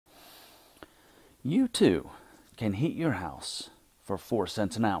You too can heat your house for 4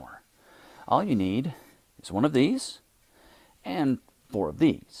 cents an hour. All you need is one of these and 4 of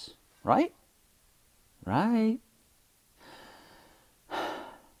these, right? Right?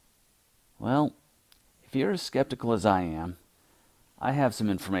 Well, if you're as skeptical as I am, I have some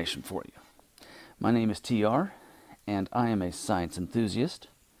information for you. My name is TR, and I am a science enthusiast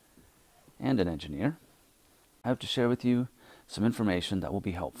and an engineer. I have to share with you some information that will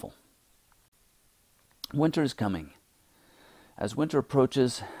be helpful. Winter is coming. As winter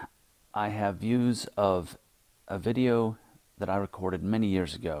approaches, I have views of a video that I recorded many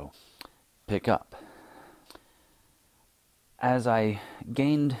years ago pick up. As I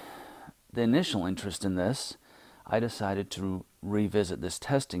gained the initial interest in this, I decided to revisit this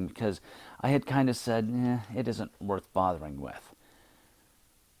testing because I had kind of said, it isn't worth bothering with.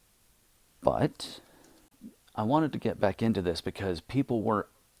 But I wanted to get back into this because people were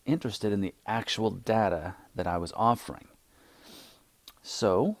interested in the actual data that I was offering.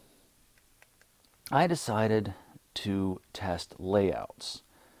 So I decided to test layouts,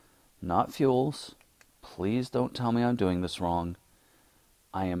 not fuels. Please don't tell me I'm doing this wrong.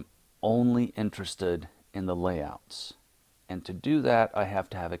 I am only interested in the layouts. And to do that, I have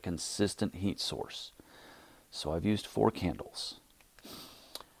to have a consistent heat source. So I've used 4 candles.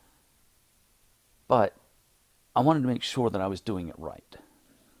 But I wanted to make sure that I was doing it right.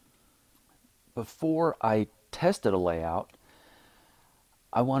 Before I tested a layout,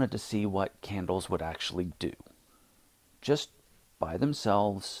 I wanted to see what candles would actually do. Just by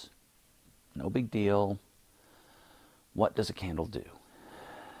themselves, no big deal. What does a candle do?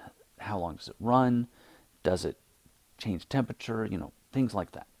 How long does it run? Does it change temperature? Things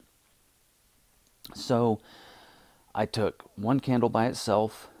like that. So I took one candle by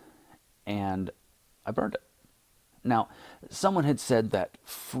itself and I burned it. Now, someone had said that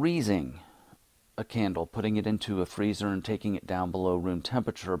freezing a candle, putting it into a freezer and taking it down below room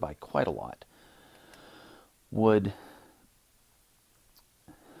temperature by quite a lot, would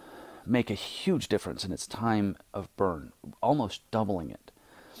make a huge difference in its time of burn, almost doubling it.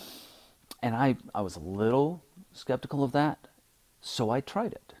 And I was a little skeptical of that, so I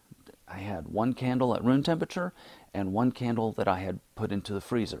tried it. I had one candle at room temperature and one candle that I had put into the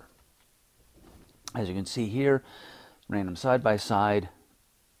freezer. As you can see here, ran them side by side,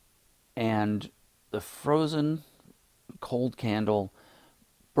 and the frozen cold candle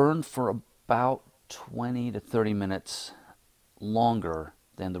burned for about 20 to 30 minutes longer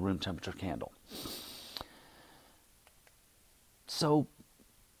than the room temperature candle. So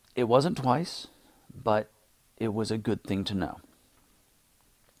it wasn't twice, but it was a good thing to know.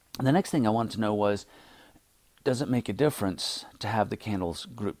 And the next thing I wanted to know was, does it make a difference to have the candles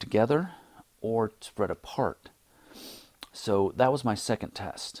grouped together or spread apart? So that was my second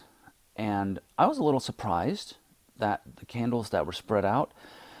test. And I was a little surprised that the candles that were spread out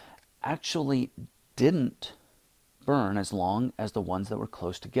actually didn't burn as long as the ones that were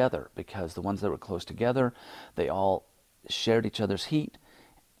close together, because the ones that were close together, they all shared each other's heat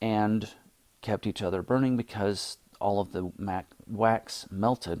and kept each other burning because all of the wax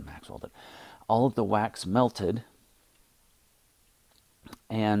melted, all of the wax melted,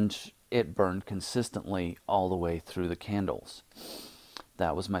 and it burned consistently all the way through the candles.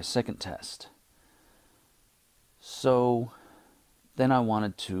 That was my second test. So then I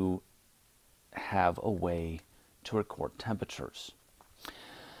wanted to have a way to record temperatures.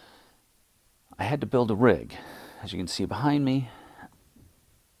 I had to build a rig. As you can see behind me,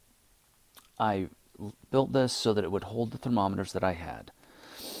 I built this so that it would hold the thermometers that I had.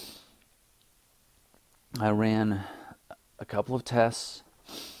 I ran a couple of tests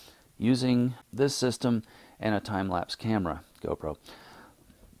using this system and a time-lapse camera, GoPro.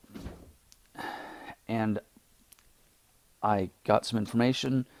 And I got some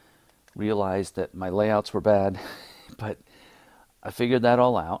information, realized that my layouts were bad, but I figured that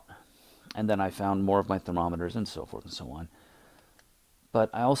all out. And then I found more of my thermometers and so forth and so on. But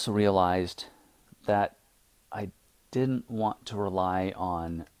I also realized that I didn't want to rely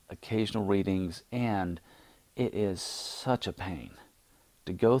on occasional readings, and it is such a pain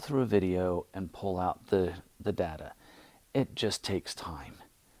to go through a video and pull out the data. It just takes time.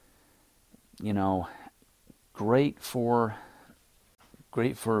 Great for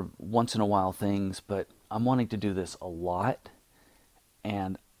once in a while things, but I'm wanting to do this a lot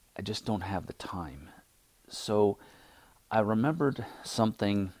and I just don't have the time. So I remembered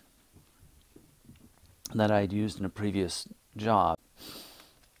something that I'd used in a previous job.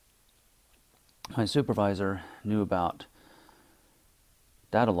 My supervisor knew about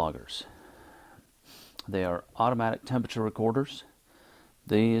data loggers. They are automatic temperature recorders.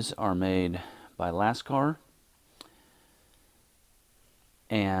 These are made by Lascar,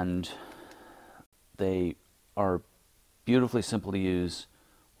 and they are beautifully simple to use,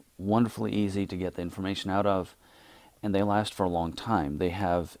 wonderfully easy to get the information out of, and they last for a long time. They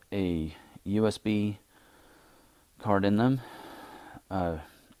have a USB card in them,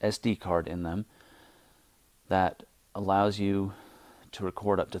 SD card in them, that allows you to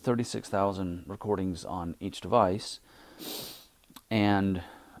record up to 36,000 recordings on each device, and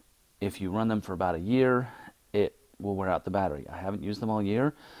if you run them for about a year, it will wear out the battery. I haven't used them all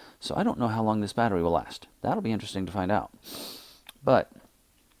year, so I don't know how long this battery will last. That'll be interesting to find out. But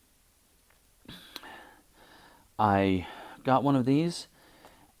I got one of these,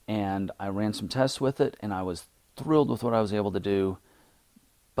 and I ran some tests with it, and I was thrilled with what I was able to do,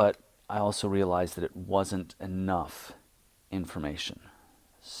 but I also realized that it wasn't enough information.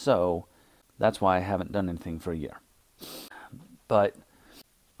 So that's why I haven't done anything for a year. But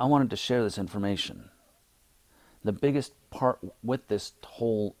I wanted to share this information. The biggest part with this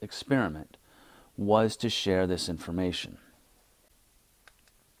whole experiment was to share this information.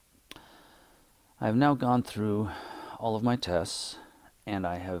 I have now gone through all of my tests, and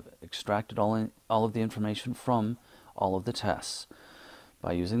I have extracted all of the information from all of the tests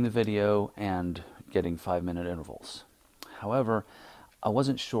by using the video and getting 5-minute intervals. However, I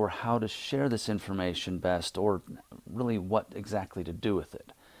wasn't sure how to share this information best, or really what exactly to do with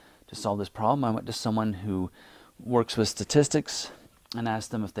it. To solve this problem, I went to someone who works with statistics and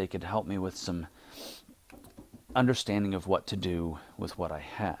asked them if they could help me with some understanding of what to do with what I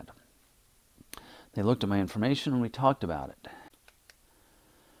had. They looked at my information and we talked about it.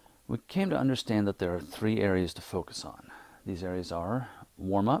 We came to understand that there are 3 areas to focus on. These areas are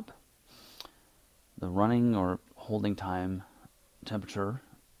warm-up, the running or holding time temperature,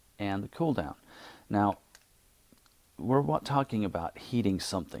 and the cool down. Now, we're talking about heating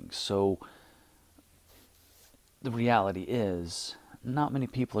something, so the reality is not many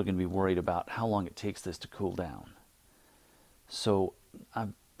people are going to be worried about how long it takes this to cool down. So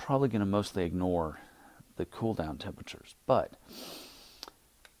I'm probably going to mostly ignore the cool down temperatures. But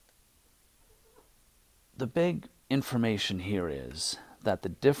the big information here is that the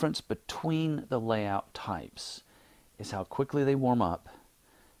difference between the layout types is how quickly they warm up,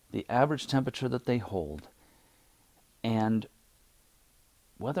 the average temperature that they hold, and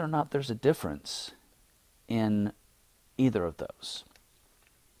whether or not there's a difference in either of those.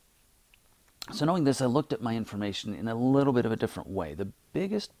 So knowing this, I looked at my information in a little bit of a different way. The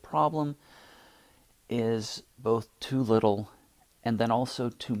biggest problem is both too little and then also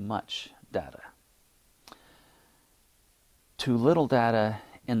too much data. Too little data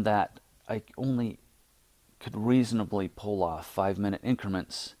in that I only could reasonably pull off 5-minute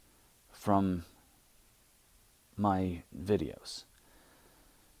increments from my videos.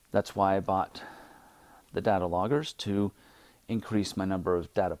 That's why I bought the data loggers, to increase my number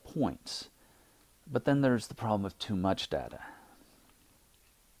of data points. But then there's the problem of too much data.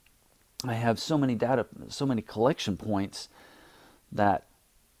 I have so many collection points that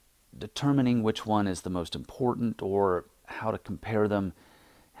determining which one is the most important or how to compare them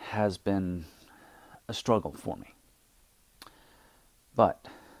has been a struggle for me. But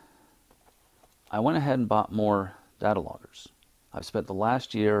I went ahead and bought more data loggers. I've spent the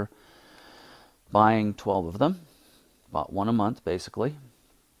last year buying 12 of them, bought one a month basically,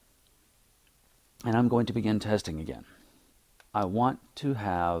 and I'm going to begin testing again. I want to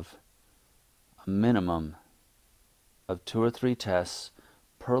have a minimum of 2 or 3 tests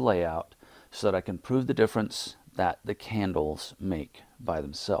per layout so that I can prove the difference that the candles make by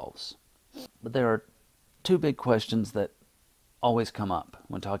themselves. But there are 2 big questions that always come up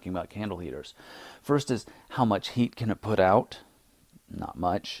when talking about candle heaters. First is, how much heat can it put out? Not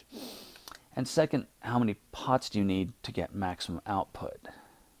much. And second, how many pots do you need to get maximum output?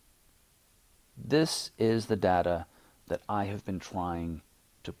 This is the data that I have been trying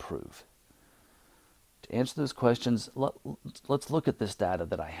to prove. To answer those questions, let's look at this data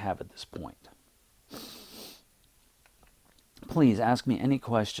that I have at this point. Please ask me any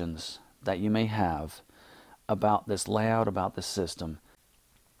questions that you may have about this layout, about this system.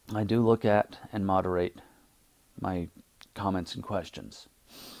 I do look at and moderate my comments and questions.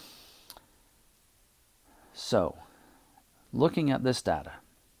 So, looking at this data,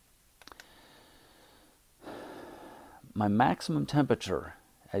 my maximum temperature,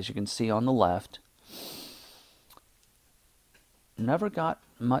 as you can see on the left, never got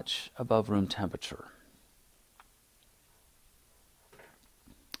much above room temperature.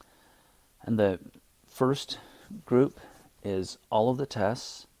 And the first group is all of the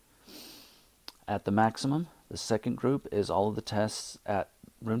tests at the maximum. The second group is all of the tests at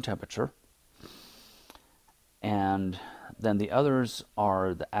room temperature. and then the others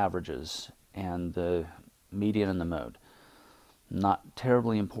are the averages and the median and the mode. Not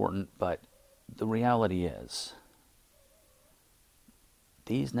terribly important, but the reality is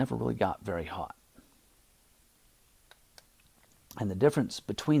these never really got very hot. And the difference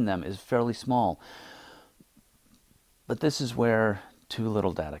between them is fairly small. But this is where too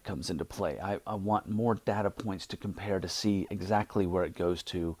little data comes into play. I want more data points to compare to see exactly where it goes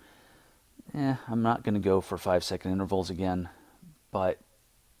to. I'm not going to go for 5-second intervals again, but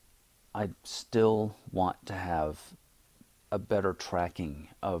I still want to have a better tracking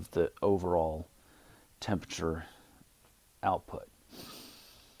of the overall temperature output.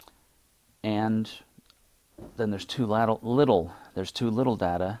 And then there's too little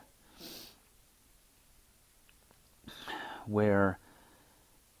data where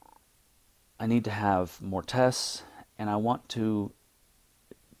I need to have more tests, and I want to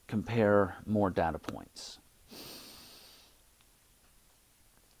compare more data points.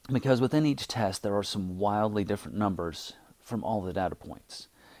 Because within each test there are some wildly different numbers from all the data points,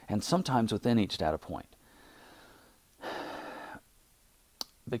 and sometimes within each data point.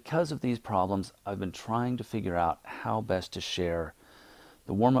 Because of these problems, I've been trying to figure out how best to share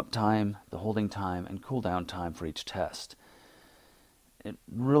the warm-up time, the holding time, and cool-down time for each test. It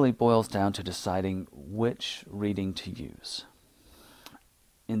really boils down to deciding which reading to use.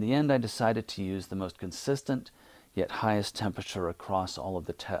 In the end, I decided to use the most consistent yet highest temperature across all of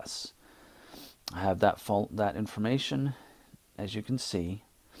the tests. I have that information, as you can see,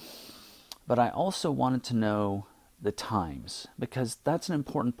 but I also wanted to know the times, because that's an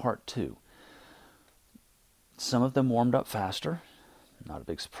important part too. Some of them warmed up faster, not a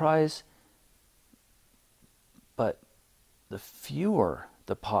big surprise, but the fewer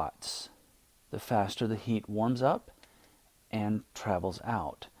the pots, the faster the heat warms up and travels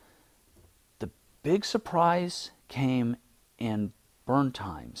out. The big surprise came in burn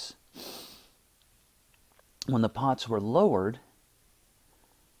times. When the pots were lowered,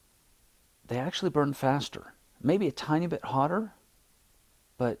 they actually burned faster. Maybe a tiny bit hotter,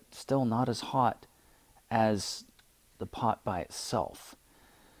 but still not as hot as the pot by itself.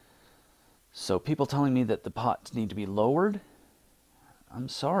 So people telling me that the pots need to be lowered, I'm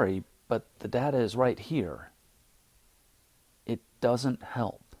sorry, but the data is right here. It doesn't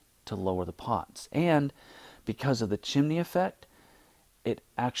help to lower the pots. And because of the chimney effect, it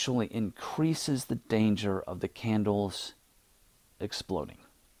actually increases the danger of the candles exploding.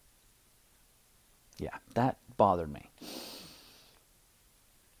 Yeah, that bothered me.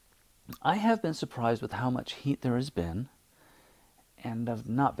 I have been surprised with how much heat there has been, and I've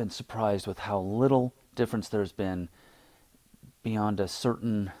not been surprised with how little difference there's been beyond a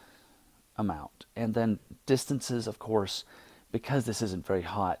certain amount. And then distances, of course, because this isn't very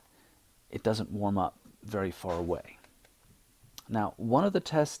hot, it doesn't warm up very far away. Now, one of the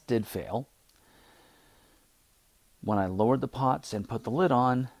tests did fail. When I lowered the pots and put the lid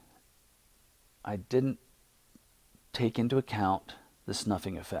on, I didn't take into account the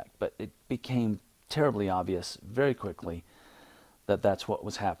snuffing effect, but it became terribly obvious very quickly that that's what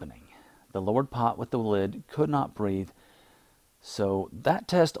was happening. The lowered pot with the lid could not breathe, so that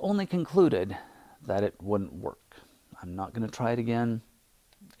test only concluded that it wouldn't work. I'm not going to try it again.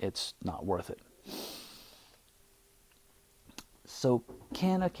 It's not worth it. So,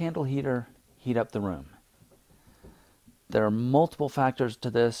 can a candle heater heat up the room? There are multiple factors to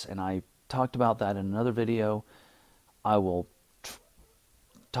this, and I talked about that in another video. I will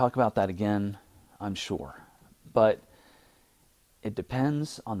talk about that again, I'm sure. But it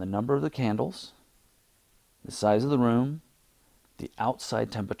depends on the number of the candles, the size of the room, the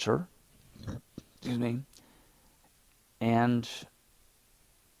outside temperature, excuse me, and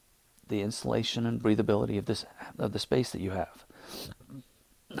the insulation and breathability of the space that you have.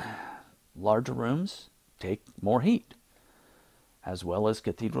 Larger rooms take more heat, as well as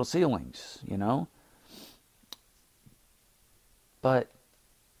cathedral ceilings, you know. But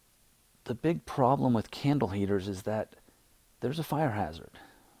the big problem with candle heaters is that there's a fire hazard.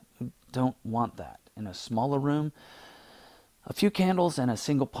 You don't want that. In a smaller room, a few candles and a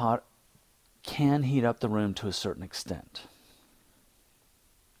single pot can heat up the room to a certain extent.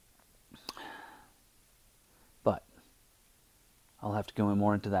 But I'll have to go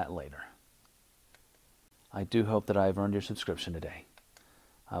more into that later. I do hope that I've earned your subscription today.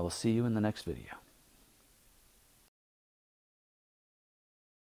 I will see you in the next video.